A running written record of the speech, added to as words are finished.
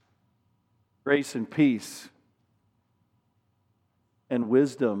Grace and peace and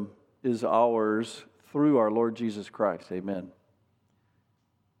wisdom is ours through our Lord Jesus Christ. Amen.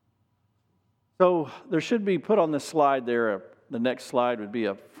 So there should be put on the slide there, the next slide would be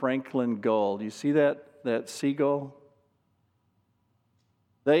a Franklin gull. Do you see that seagull?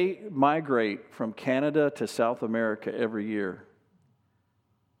 They migrate from Canada to South America every year.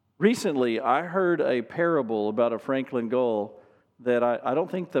 Recently, I heard a parable about a Franklin gull that I don't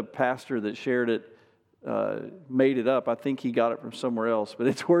think the pastor that shared it made it up. I think he got it from somewhere else, but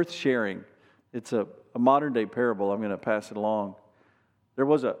it's worth sharing. It's a modern-day parable. I'm going to pass it along. There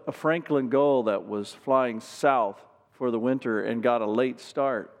was a Franklin gull that was flying south for the winter and got a late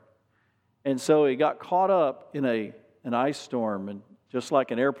start. And so he got caught up in an ice storm, and just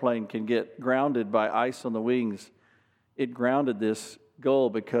like an airplane can get grounded by ice on the wings, it grounded this gull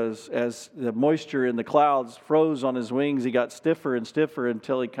because as the moisture in the clouds froze on his wings, he got stiffer and stiffer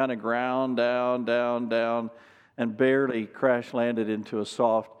until he kind of ground down, and barely crash landed into a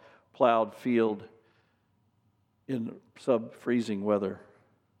soft plowed field in sub-freezing weather,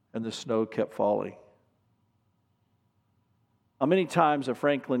 and the snow kept falling. How many times a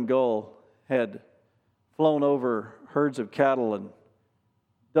Franklin gull had flown over herds of cattle and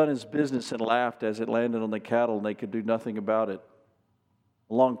done his business and laughed as it landed on the cattle and they could do nothing about it.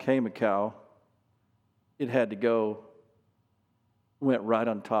 Along came a cow. It had to go. Went right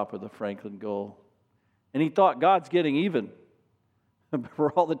on top of the Franklin gull. And he thought, God's getting even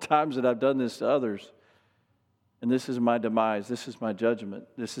for all the times that I've done this to others. And this is my demise. This is my judgment.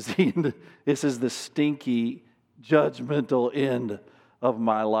 This is the stinky, judgmental end of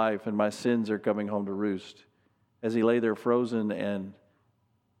my life, and my sins are coming home to roost. As he lay there frozen and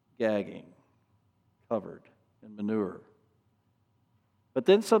gagging, covered in manure. But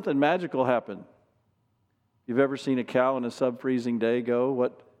then something magical happened. If you've ever seen a cow in a sub-freezing day go,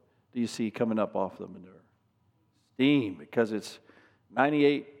 what do you see coming up off the manure? Steam, because it's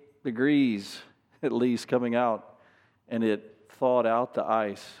 98 degrees at least coming out, and it thawed out the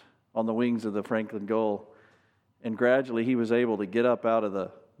ice on the wings of the Franklin gull, and gradually he was able to get up out of the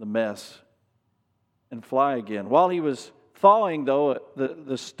mess and fly again. While he was thawing, though,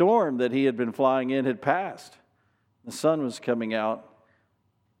 the storm that he had been flying in had passed. The sun was coming out,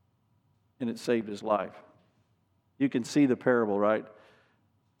 and it saved his life. You can see the parable, right?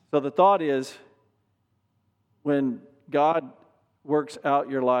 So the thought is, when God works out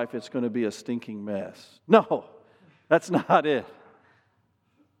your life, it's going to be a stinking mess. No, that's not it.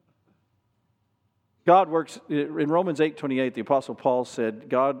 God works, in Romans 8:28, the Apostle Paul said,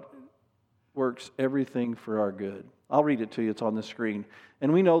 God works everything for our good. I'll read it to you, it's on the screen.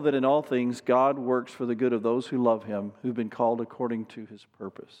 And we know that in all things, God works for the good of those who love Him, who've been called according to His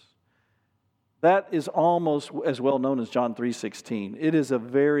purpose. That is almost as well known as John 3:16. It is a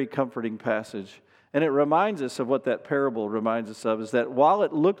very comforting passage. And it reminds us of what that parable reminds us of, is that while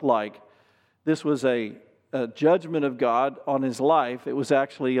it looked like this was a judgment of God on his life, it was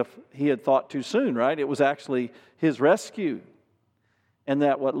actually, he had thought too soon, right? It was actually his rescue. And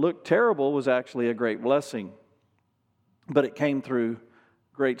that what looked terrible was actually a great blessing. But it came through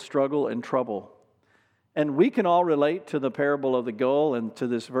great struggle and trouble. And we can all relate to the parable of the gull and to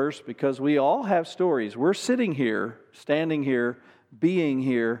this verse because we all have stories. We're sitting here, standing here, being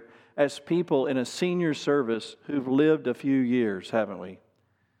here as people in a senior service who've lived a few years, haven't we?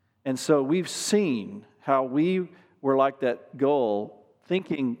 And so we've seen how we were like that gull,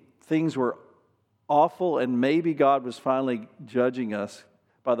 thinking things were awful and maybe God was finally judging us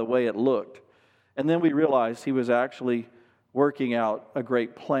by the way it looked. And then we realized He was actually working out a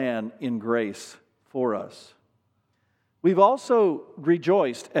great plan in grace for us. We've also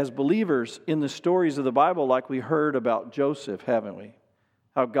rejoiced as believers in the stories of the Bible, like we heard about Joseph, haven't we?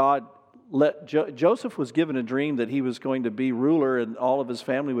 How God let Joseph was given a dream that he was going to be ruler and all of his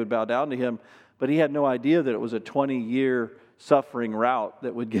family would bow down to him, but he had no idea that it was a 20-year suffering route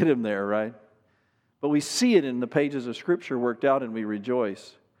that would get him there, right? But we see it in the pages of Scripture worked out and we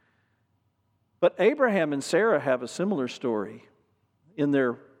rejoice. But Abraham and Sarah have a similar story. In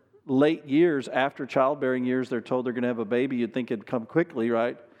their late years, after childbearing years, they're told they're going to have a baby. You'd think it'd come quickly,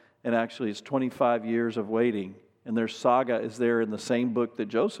 right? And actually it's 25 years of waiting. And their saga is there in the same book that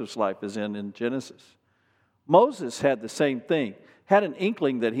Joseph's life is in Genesis. Moses had the same thing. Had an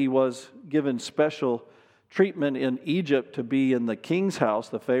inkling that he was given special treatment in Egypt to be in the king's house,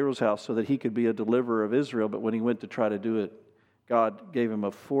 the Pharaoh's house, so that he could be a deliverer of Israel. But when he went to try to do it, God gave him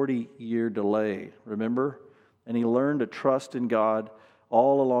a 40-year delay, remember? And he learned to trust in God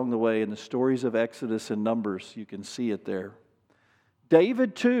all along the way. In the stories of Exodus and Numbers, you can see it there.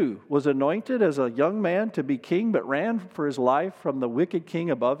 David, too, was anointed as a young man to be king, but ran for his life from the wicked king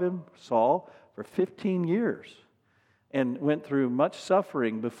above him, Saul, for 15 years, and went through much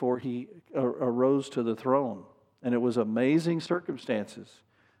suffering before he arose to the throne. And it was amazing circumstances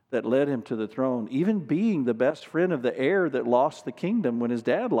that led him to the throne, even being the best friend of the heir that lost the kingdom when his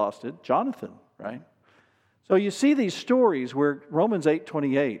dad lost it, Jonathan, right? So you see these stories where Romans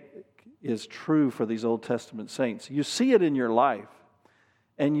 8:28 is true for these Old Testament saints. You see it in your life,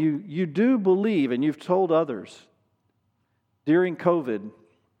 and you do believe, and you've told others, during COVID,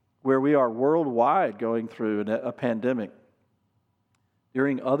 where we are worldwide going through a pandemic,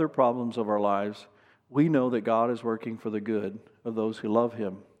 during other problems of our lives, we know that God is working for the good of those who love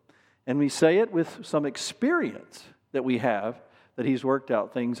Him. And we say it with some experience that we have, that He's worked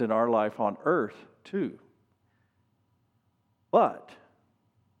out things in our life on earth too. But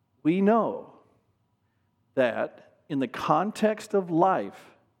we know that in the context of life,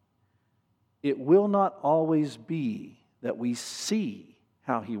 it will not always be that we see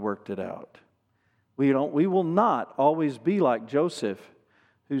how He worked it out. We will not always be like Joseph,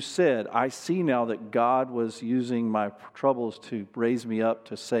 who said, I see now that God was using my troubles to raise me up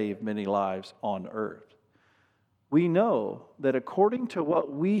to save many lives on earth. We know that according to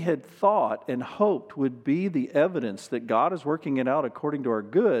what we had thought and hoped would be the evidence that God is working it out according to our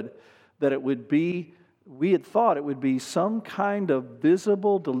good, that it would be, we had thought it would be some kind of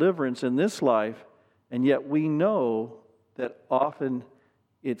visible deliverance in this life, and yet we know that often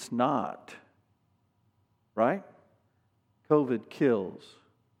it's not. Right? COVID kills.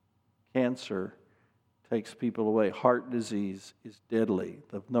 Cancer takes people away. Heart disease is deadly,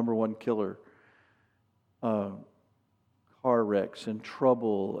 the number one killer. Car wrecks and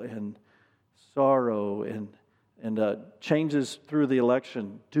trouble and sorrow and changes through the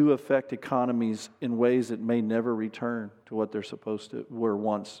election do affect economies in ways that may never return to what they're supposed to were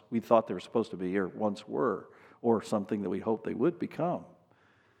once. We thought they were supposed to be or once were, or something that we hoped they would become.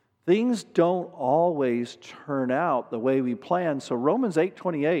 Things don't always turn out the way we plan. So Romans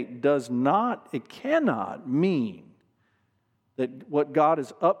 8:28 cannot mean that what God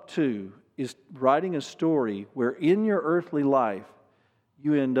is up to is writing a story where in your earthly life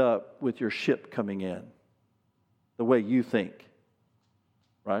you end up with your ship coming in the way you think.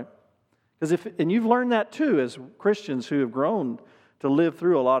 Right? And you've learned that too as Christians who have grown to live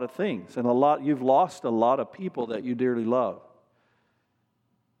through a lot of things, and you've lost a lot of people that you dearly love.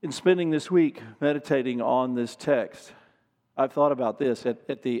 In spending this week meditating on this text, I've thought about this.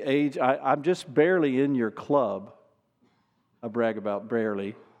 At the age, I'm just barely in your club. I brag about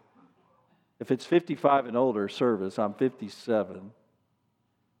barely. If it's 55 and older service, I'm 57.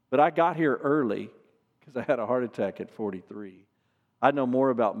 But I got here early because I had a heart attack at 43. I know more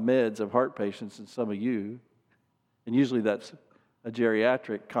about meds of heart patients than some of you. And usually that's a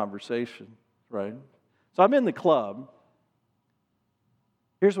geriatric conversation, right? So I'm in the club.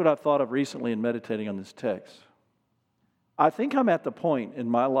 Here's what I've thought of recently in meditating on this text. I think I'm at the point in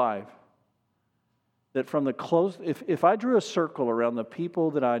my life that from the close, if I drew a circle around the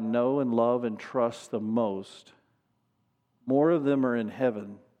people that I know and love and trust the most, more of them are in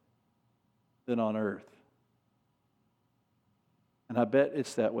heaven than on earth. And I bet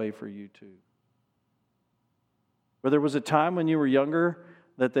it's that way for you too. Where there was a time when you were younger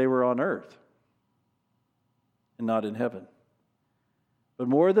that they were on earth and not in heaven. But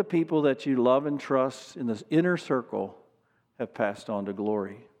more of the people that you love and trust in this inner circle have passed on to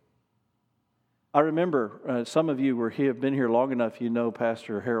glory. I remember some of you have been here long enough, you know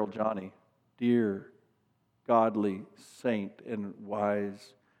Pastor Harold Johnny, dear, godly saint and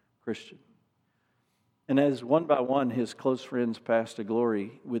wise Christian. And as one by one his close friends passed to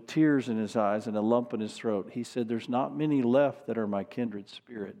glory, with tears in his eyes and a lump in his throat, he said, there's not many left that are my kindred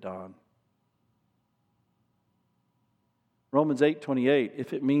spirit, Don. Romans 8:28,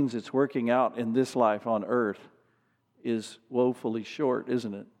 if it means it's working out in this life on earth, is woefully short,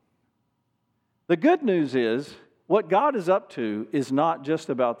 isn't it? The good news is, what God is up to is not just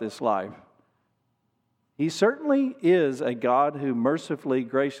about this life. He certainly is a God who mercifully,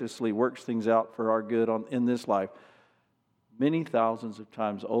 graciously works things out for our good in this life many thousands of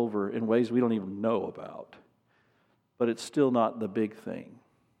times over in ways we don't even know about. But it's still not the big thing.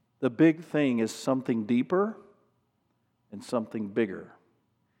 The big thing is something deeper and something bigger.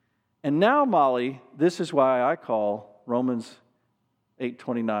 And now, Molly, this is why I call Romans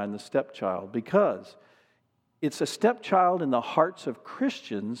 8:29 the stepchild, because it's a stepchild in the hearts of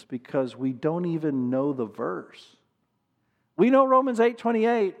Christians because we don't even know the verse. We know Romans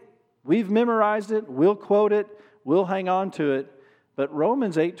 8:28. We've memorized it. We'll quote it. We'll hang on to it. But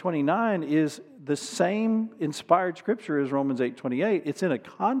Romans 8:29 is the same inspired scripture as Romans 8:28. It's in a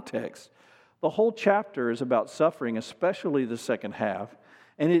context. The whole chapter is about suffering, especially the second half.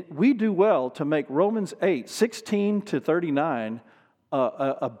 And we do well to make Romans 8:16 to 39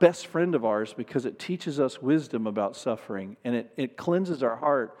 a best friend of ours, because it teaches us wisdom about suffering. And it cleanses our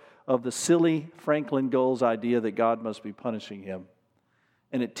heart of the silly Franklin Goals idea that God must be punishing him.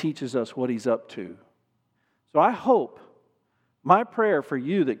 And it teaches us what he's up to. So I hope, my prayer for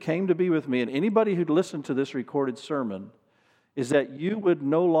you that came to be with me, and anybody who'd listened to this recorded sermon, is that you would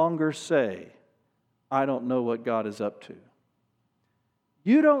no longer say, I don't know what God is up to.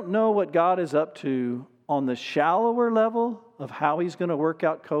 You don't know what God is up to on the shallower level of how he's going to work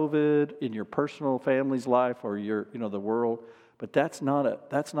out COVID in your personal family's life or the world, but that's not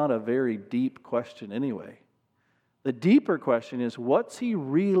a very deep question anyway. The deeper question is, what's he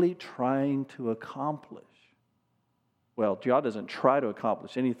really trying to accomplish? Well, God doesn't try to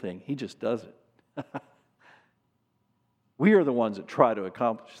accomplish anything. He just does it. We are the ones that try to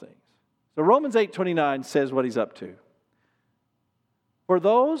accomplish things. So Romans 8:29 says what he's up to. For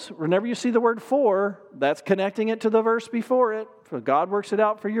those, whenever you see the word for, that's connecting it to the verse before it. For God works it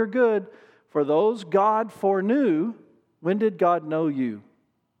out for your good. For those God foreknew, when did God know you?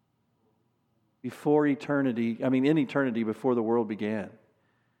 Before eternity, in eternity, before the world began.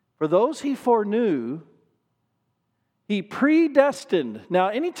 For those he foreknew, he predestined. Now,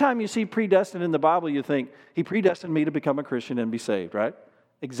 anytime you see predestined in the Bible, you think, he predestined me to become a Christian and be saved, right?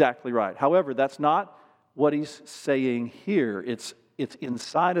 Exactly right. However, that's not what he's saying here. It's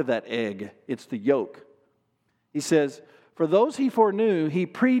inside of that egg. It's the yolk. He says, for those he foreknew, he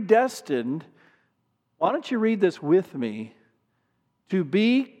predestined. Why don't you read this with me? To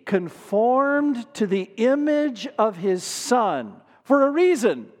be conformed to the image of his Son. For a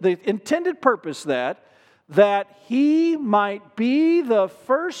reason, the intended purpose that he might be the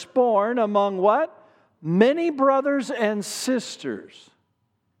firstborn among what? Many brothers and sisters.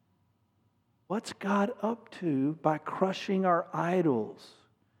 What's God up to by crushing our idols?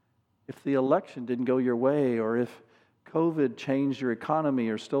 If the election didn't go your way, or if COVID changed your economy,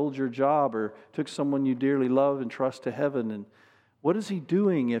 or stole your job, or took someone you dearly love and trust to heaven, and what is he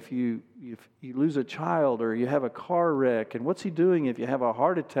doing if you lose a child, or you have a car wreck? And what's he doing if you have a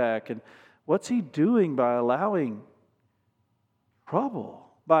heart attack? And what's he doing by allowing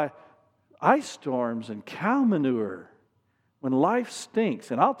trouble, by ice storms and cow manure, when life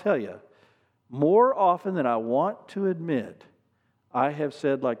stinks? And I'll tell you, more often than I want to admit, I have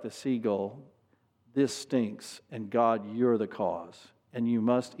said like the seagull, this stinks, and God, you're the cause. And you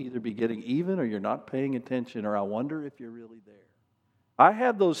must either be getting even, or you're not paying attention, or I wonder if you're really there. I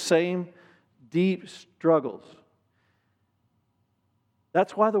have those same deep struggles.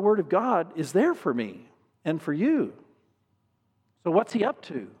 That's why the Word of God is there for me and for you. So what's he up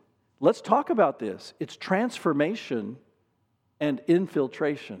to? Let's talk about this. It's transformation and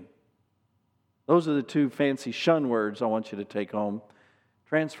infiltration. Those are the two fancy shun words I want you to take home.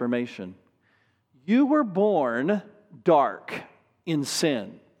 Transformation. You were born dark in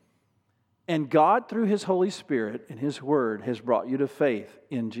sin. And God, through His Holy Spirit and His Word, has brought you to faith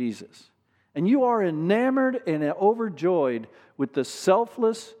in Jesus. And you are enamored and overjoyed with the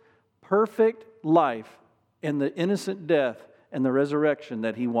selfless, perfect life and the innocent death and the resurrection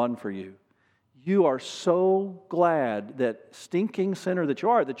that He won for you. You are so glad, that stinking sinner that you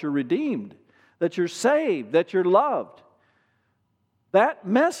are, that you're redeemed, that you're saved, that you're loved. That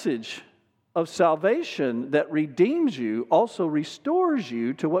message of salvation that redeems you also restores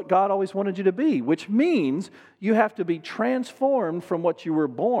you to what God always wanted you to be, which means you have to be transformed from what you were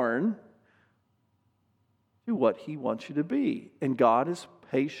born to what He wants you to be. And God is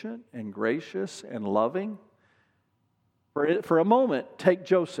patient and gracious and loving. For a moment, take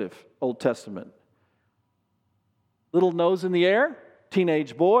Joseph, Old Testament. Little nose in the air,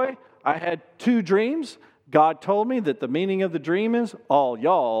 teenage boy. I had 2 dreams. God told me that the meaning of the dream is, all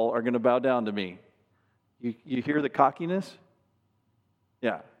y'all are going to bow down to me. You hear the cockiness?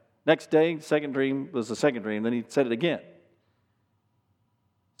 Yeah. Next day, second dream was the second dream. Then he said it again.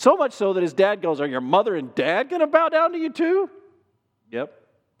 So much so that his dad goes, are your mother and dad going to bow down to you too? Yep.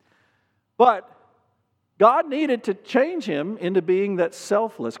 But God needed to change him into being that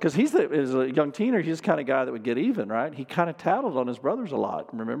selfless, because as a young teenager, he's the kind of guy that would get even, right? He kind of tattled on his brothers a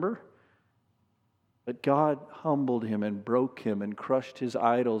lot, remember? But God humbled him and broke him and crushed his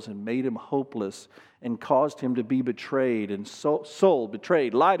idols and made him hopeless and caused him to be betrayed and sold,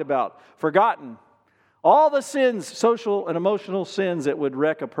 betrayed, lied about, forgotten. All the sins, social and emotional sins that would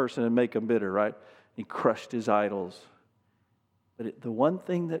wreck a person and make them bitter, right? He crushed his idols. But the one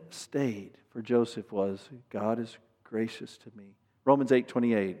thing that stayed for Joseph was, God is gracious to me, Romans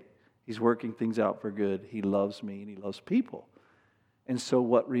 8:28, He's working things out for good. He loves me and He loves people. And so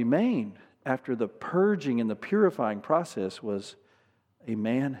what remained after the purging and the purifying process was a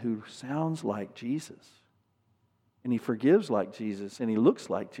man who sounds like Jesus. And he forgives like Jesus, and he looks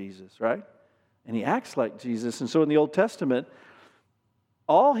like Jesus, right? And he acts like Jesus. And so in the Old Testament,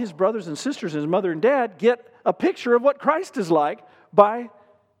 all his brothers and sisters and his mother and dad get a picture of what Christ is like by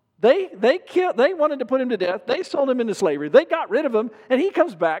they wanted to put him to death. They sold him into slavery. They got rid of him, and he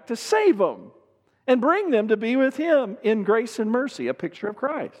comes back to save them and bring them to be with him in grace and mercy, a picture of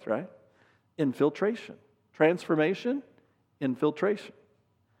Christ, right? Infiltration, transformation, infiltration.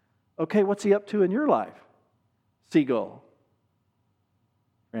 Okay, what's he up to in your life? Seagull.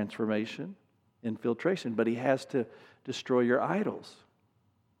 Transformation, infiltration. But he has to destroy your idols.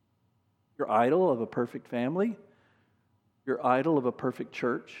 Your idol of a perfect family, your idol of a perfect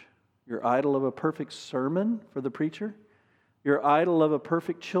church, your idol of a perfect sermon for the preacher, your idol of a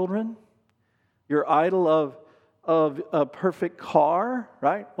perfect children, your idol of a perfect car,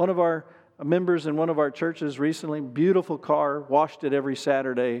 right? One of our members in one of our churches recently, beautiful car, washed it every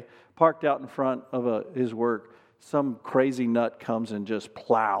Saturday, parked out in front of his work. Some crazy nut comes and just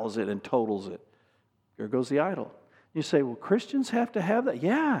plows it and totals it. There goes the idol. You say, well, Christians have to have that?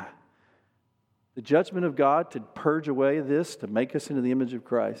 Yeah. The judgment of God to purge away this, to make us into the image of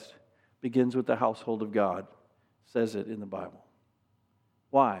Christ, begins with the household of God. It says it in the Bible.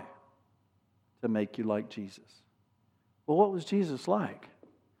 Why? To make you like Jesus. Well, what was Jesus like?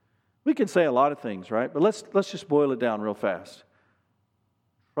 We can say a lot of things, right? But let's just boil it down real fast.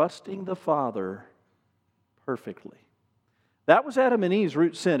 Trusting the Father perfectly. That was Adam and Eve's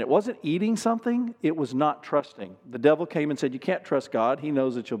root sin. It wasn't eating something, it was not trusting. The devil came and said, you can't trust God. He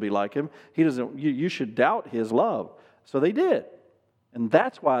knows that you'll be like him. He doesn't. You should doubt his love. So they did. And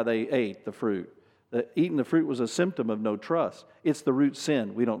that's why they ate the fruit. Eating the fruit was a symptom of no trust. It's the root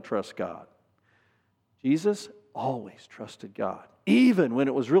sin. We don't trust God. Jesus always trusted God, even when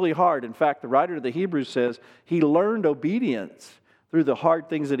it was really hard. In fact, the writer of the Hebrews says he learned obedience through the hard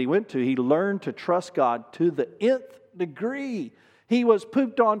things that he went to. He learned to trust God to the nth degree. He was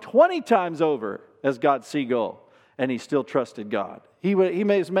pooped on 20 times over as God's seagull, and he still trusted God. He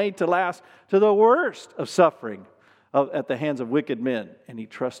was made to last to the worst of suffering at the hands of wicked men, and he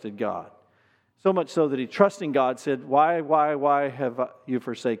trusted God. So much so that he, trusting God, said, why have you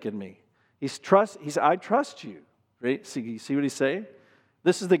forsaken me? I trust you. Right? See what he's saying?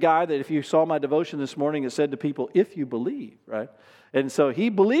 This is the guy that if you saw my devotion this morning, it said to people, if you believe, right? And so he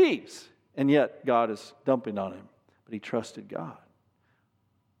believes, and yet God is dumping on him. But he trusted God.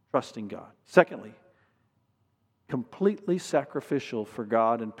 Trusting God. Secondly, completely sacrificial for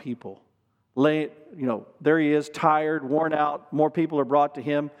God and people. There he is, tired, worn out. More people are brought to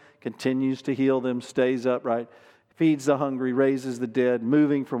him. Continues to heal them, stays upright. Feeds the hungry, raises the dead,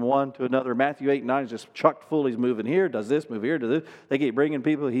 moving from one to another. Matthew 8 and 9 is just chocked full. He's moving here, does this, move here, does this. They keep bringing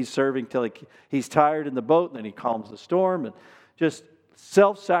people. He's serving till he's tired in the boat, and then he calms the storm. And just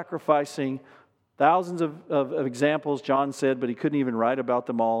self-sacrificing. Thousands of examples, John said, but he couldn't even write about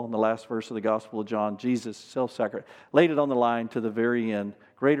them all in the last verse of the Gospel of John. Jesus self-sacrificed, laid it on the line to the very end.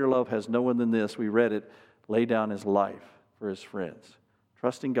 Greater love has no one than this. We read it. Lay down his life for his friends.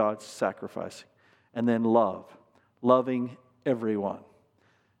 Trusting God, sacrificing. And then love. Loving everyone.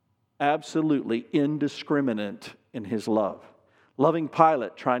 Absolutely indiscriminate in his love. Loving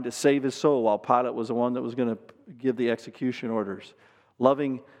Pilate, trying to save his soul while Pilate was the one that was going to give the execution orders.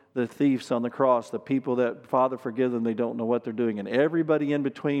 Loving the thieves on the cross, the people that, Father, forgive them, they don't know what they're doing. And everybody in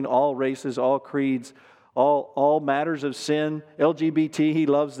between, all races, all creeds, all matters of sin. LGBT, he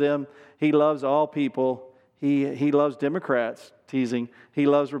loves them. He loves all people. He loves Democrats, teasing. He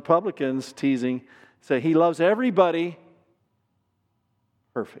loves Republicans, teasing. So he loves everybody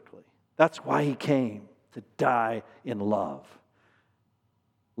perfectly. That's why he came, to die in love.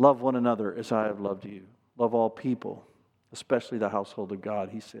 Love one another as I have loved you. Love all people, especially the household of God,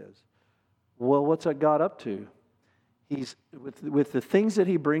 he says. Well, what's God up to? He's with the things that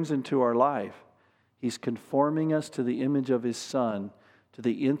he brings into our life, he's conforming us to the image of his Son, to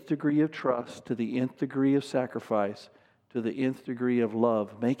the nth degree of trust, to the nth degree of sacrifice, to the nth degree of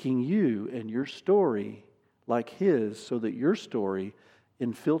love, making you and your story like his, so that your story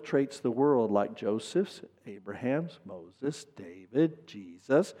infiltrates the world like Joseph's, Abraham's, Moses, David,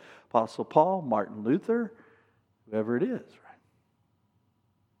 Jesus, Apostle Paul, Martin Luther, whoever it is, right?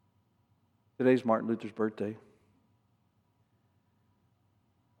 Today's Martin Luther's birthday.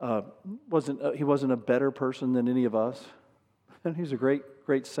 He wasn't a better person than any of us. And he's a great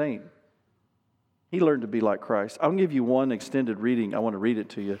saint. He learned to be like Christ. I'll give you one extended reading. I want to read it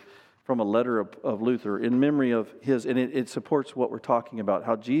to you. from a letter of Luther in memory of his, and it supports what we're talking about,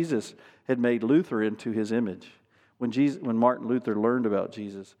 how Jesus had made Luther into his image when Martin Luther learned about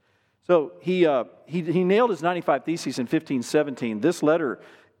Jesus. So he nailed his 95 Theses in 1517. This letter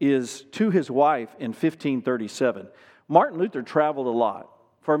is to his wife in 1537. Martin Luther traveled a lot.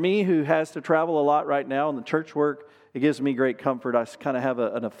 For me, who has to travel a lot right now in the church work, it gives me great comfort. I kind of have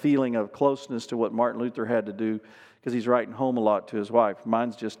a feeling of closeness to what Martin Luther had to do because he's writing home a lot to his wife.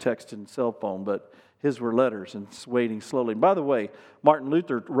 Mine's just text and cell phone, but his were letters and waiting slowly. And by the way, Martin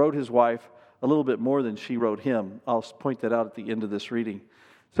Luther wrote his wife a little bit more than she wrote him. I'll point that out at the end of this reading.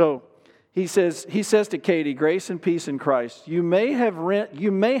 So he says to Katie, grace and peace in Christ. You may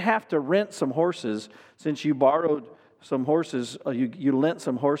have to rent some horses since you borrowed some horses. You lent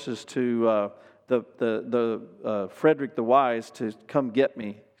some horses to the Frederick the Wise to come get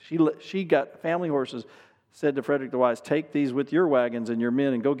me. She got family horses. Said to Frederick the Wise, take these with your wagons and your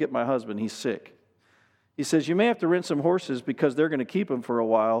men and go get my husband. He's sick. He says, you may have to rent some horses because they're going to keep him for a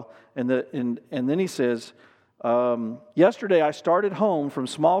while. And then he says, yesterday I started home from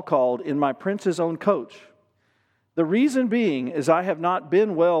Smalcald in my prince's own coach. The reason being is I have not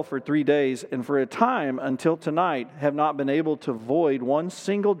been well for 3 days, and for a time until tonight have not been able to void one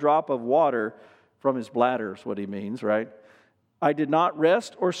single drop of water from his bladder, is what he means, right? I did not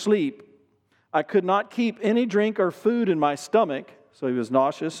rest or sleep. I could not keep any drink or food in my stomach, so he was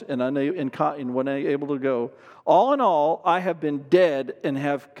nauseous and unable to go. All in all, I have been dead and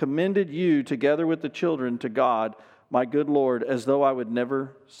have commended you together with the children to God, my good Lord, as though I would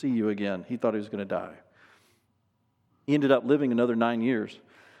never see you again. He thought he was going to die. He ended up living another 9 years.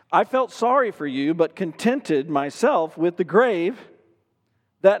 I felt sorry for you, but contented myself with the grave.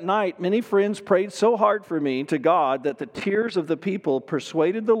 That night, many friends prayed so hard for me to God that the tears of the people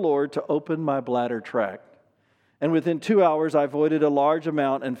persuaded the Lord to open my bladder tract. And within 2 hours, I voided a large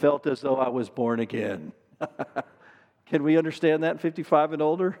amount and felt as though I was born again. Can we understand that, 55 and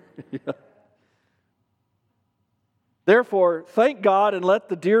older? Yeah. Therefore, thank God and let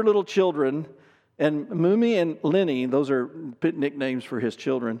the dear little children, and Mumi and Lenny, those are nicknames for his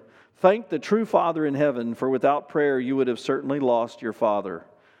children, thank the true Father in heaven, for without prayer you would have certainly lost your father.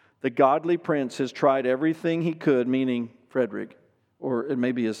 The godly prince has tried everything he could, meaning Frederick, or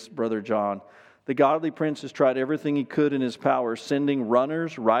maybe his brother John. The godly prince has tried everything he could in his power, sending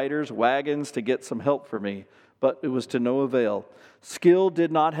runners, riders, wagons to get some help for me, but it was to no avail. Skill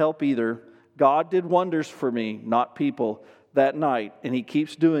did not help either. God did wonders for me, not people, that night, and he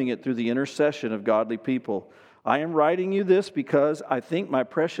keeps doing it through the intercession of godly people. I am writing you this because I think my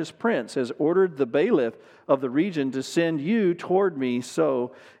precious prince has ordered the bailiff of the region to send you toward me,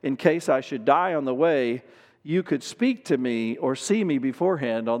 so in case I should die on the way, you could speak to me or see me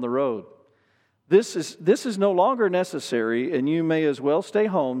beforehand on the road. This is no longer necessary, and you may as well stay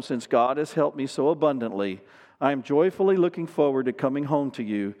home since God has helped me so abundantly. I am joyfully looking forward to coming home to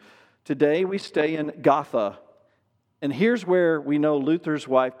you. Today we stay in Gotha. And here's where we know Luther's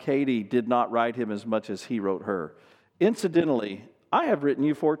wife, Katie, did not write him as much as he wrote her. Incidentally, I have written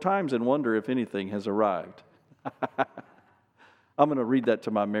you 4 times and wonder if anything has arrived. I'm going to read that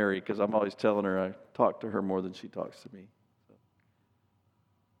to my Mary because I'm always telling her I talk to her more than she talks to me.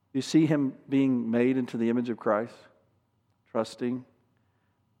 You see him being made into the image of Christ, trusting,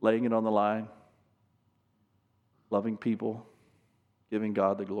 laying it on the line, loving people, giving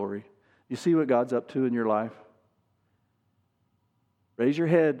God the glory. You see what God's up to in your life? Raise your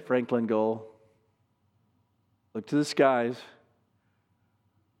head, Franklin Goal. Look to the skies.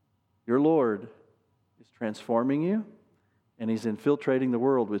 Your Lord is transforming you, and he's infiltrating the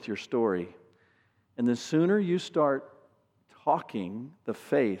world with your story. And the sooner you start talking the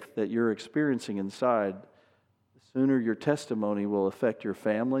faith that you're experiencing inside, the sooner your testimony will affect your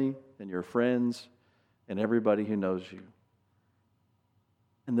family and your friends and everybody who knows you.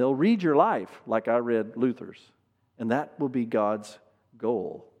 And they'll read your life like I read Luther's. And that will be God's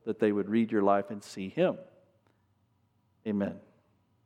goal, that they would read your life and see him. Amen.